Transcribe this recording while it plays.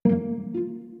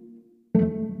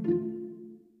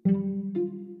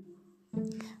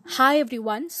Hi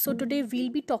everyone. So today we'll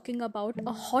be talking about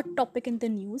a hot topic in the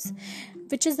news,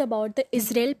 which is about the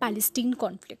Israel-Palestine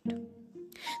conflict.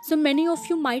 So many of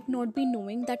you might not be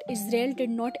knowing that Israel did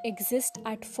not exist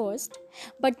at first,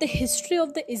 but the history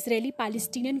of the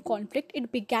Israeli-Palestinian conflict,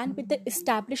 it began with the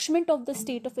establishment of the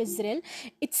state of Israel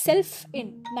itself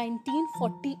in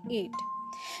 1948.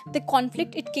 The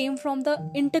conflict, it came from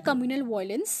the intercommunal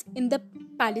violence in the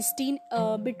Palestine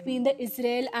between the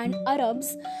Israel and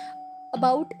Arabs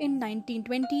about in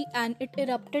 1920, and it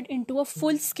erupted into a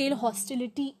full scale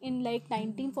hostility in like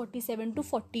 1947 to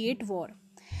 48 war.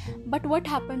 But what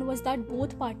happened was that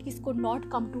both parties could not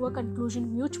come to a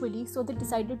conclusion mutually, so they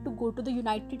decided to go to the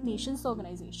United Nations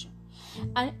organization.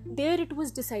 And there it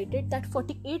was decided that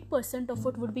 48% of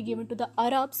it would be given to the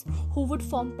Arabs who would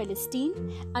form Palestine,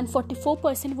 and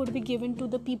 44% would be given to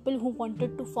the people who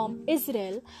wanted to form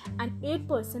Israel, and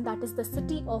 8%, that is the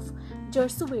city of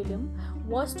Jerusalem,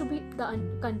 was to be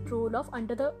the control of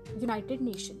under the United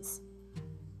Nations.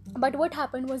 But what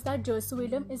happened was that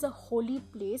Jerusalem is a holy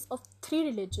place of three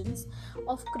religions,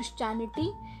 of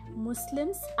Christianity,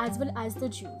 Muslims, as well as the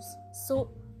Jews. So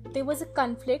there was a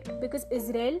conflict because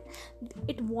Israel,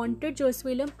 it wanted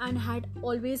Jerusalem and had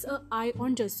always an eye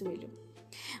on Jerusalem.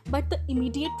 But the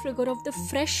immediate trigger of the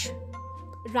fresh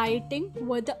rioting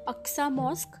were the Aqsa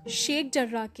Mosque, Sheikh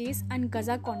Jarrah case, and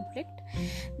Gaza conflict.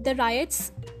 The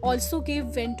riots also gave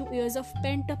vent to years of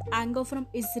pent-up anger from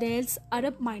Israel's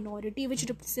Arab minority, which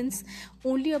represents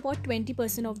only about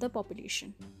 20% of the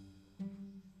population.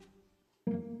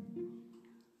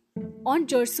 On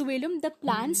Jerusalem, the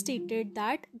plan stated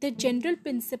that the general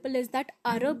principle is that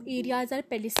Arab areas are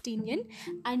Palestinian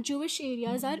and Jewish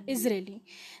areas are Israeli.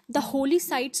 The holy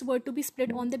sites were to be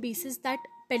split on the basis that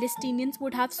Palestinians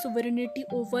would have sovereignty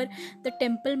over the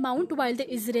Temple Mount, while the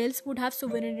Israelis would have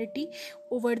sovereignty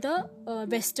over the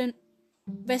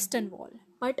Western Wall.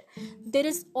 But there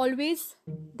is always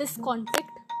this conflict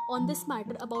on this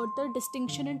matter about the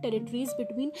distinction in territories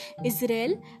between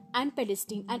Israel and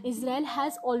Palestine, and Israel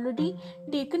has already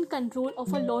taken control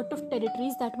of a lot of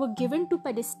territories that were given to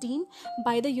Palestine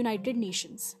by the United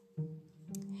Nations.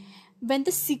 When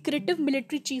the secretive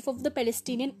military chief of the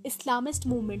Palestinian Islamist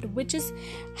movement, which is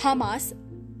Hamas,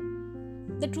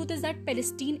 the truth is that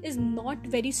Palestine is not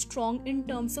very strong in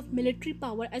terms of military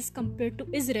power as compared to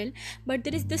Israel, but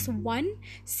there is this one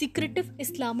secretive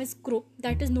Islamist group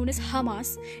that is known as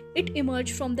Hamas. It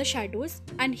emerged from the shadows,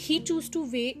 and he chose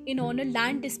to weigh in on a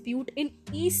land dispute in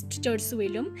East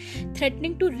Jerusalem,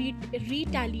 threatening to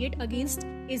retaliate against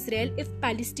Israel if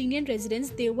Palestinian residents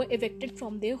they were evicted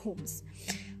from their homes.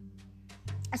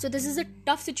 So this is a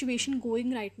tough situation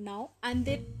going right now, and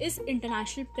there is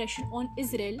international pressure on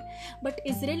Israel, but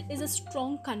Israel is a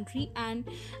strong country and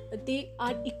they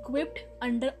are equipped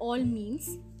under all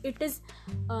means. It is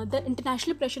the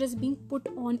international pressure is being put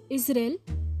on Israel,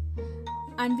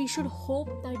 and we should hope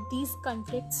that these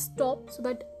conflicts stop so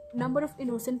that number of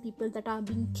innocent people that are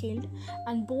being killed,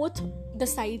 and both the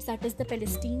sides, that is the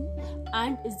Palestine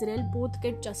and Israel, both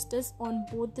get justice on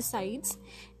both the sides.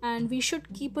 And we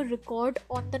should keep a record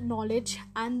on the knowledge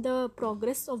and the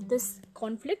progress of this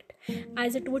conflict,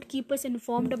 as it would keep us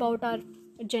informed about our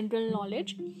general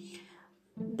knowledge.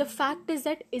 The fact is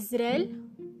that Israel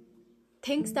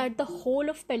thinks that the whole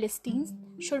of Palestine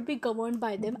should be governed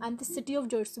by them and the city of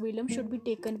Jerusalem should be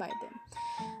taken by them.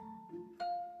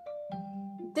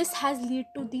 This has led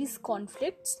to these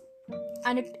conflicts,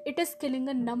 and it is killing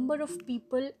a number of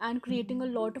people and creating a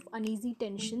lot of uneasy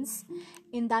tensions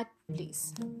in that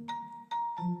place.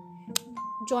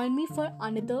 Join me for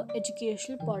another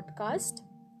educational podcast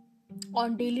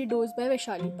on Daily Dose by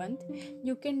Vaishali Pant.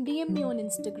 You can DM me on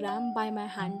Instagram by my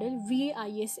handle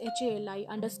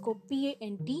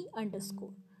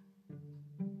VAISHALI_PANT_.